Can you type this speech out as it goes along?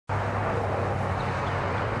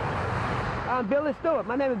I'm Billy Stewart.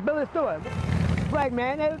 My name is Billy Stewart. Flag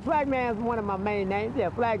man. Flag man is one of my main names. Yeah,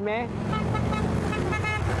 flag man.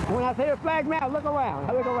 When I say flag man, I look around.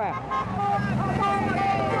 I look around.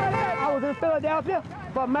 I was in Philadelphia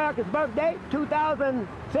for America's birthday,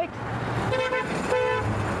 2006.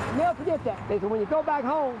 Never forget that. They said when you go back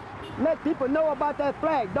home, let people know about that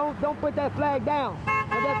flag. Don't put that flag down.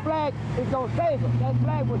 But that flag is gonna save us. That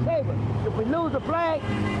flag will save us. If we lose the flag,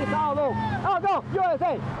 it's all over. Oh, go,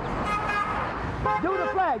 USA.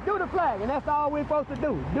 Do the flag, and that's all we're supposed to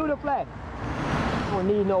do. Do the flag. We don't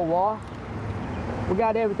need no war. We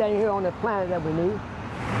got everything here on this planet that we need.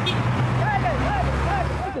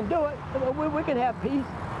 We can do it. We can have peace.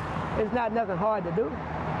 It's not nothing hard to do.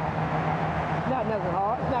 It's not nothing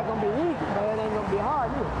hard. It's not gonna be easy, but it ain't gonna be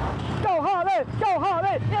hard either. Go Harley! Go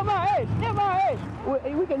Harley! MIA!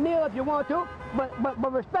 MIA! We can kneel if you want to,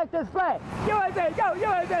 but respect this flag. USA! Go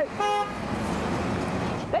USA!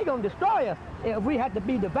 They gonna destroy us if we have to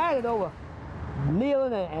be divided over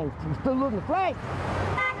kneeling and saluting the flag.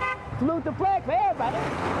 Salute the flag for everybody.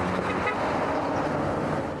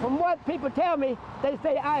 From what people tell me, they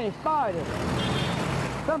say I inspired them.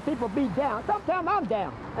 Some people be down. Sometimes I'm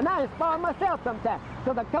down, and I inspire myself sometimes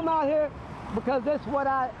because I come out here because that's what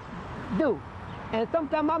I do. And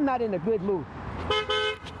sometimes I'm not in a good mood.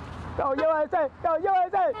 Go USA! Go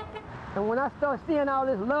USA! And when I start seeing all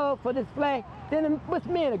this love for this flag, then it puts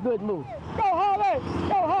me in a good mood. Go Harley!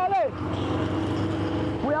 Go Harley!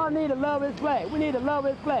 We all need to love this flag. We need to love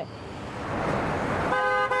this flag.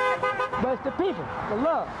 But it's the people, the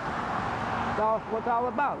love. That's what it's all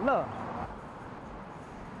about, love.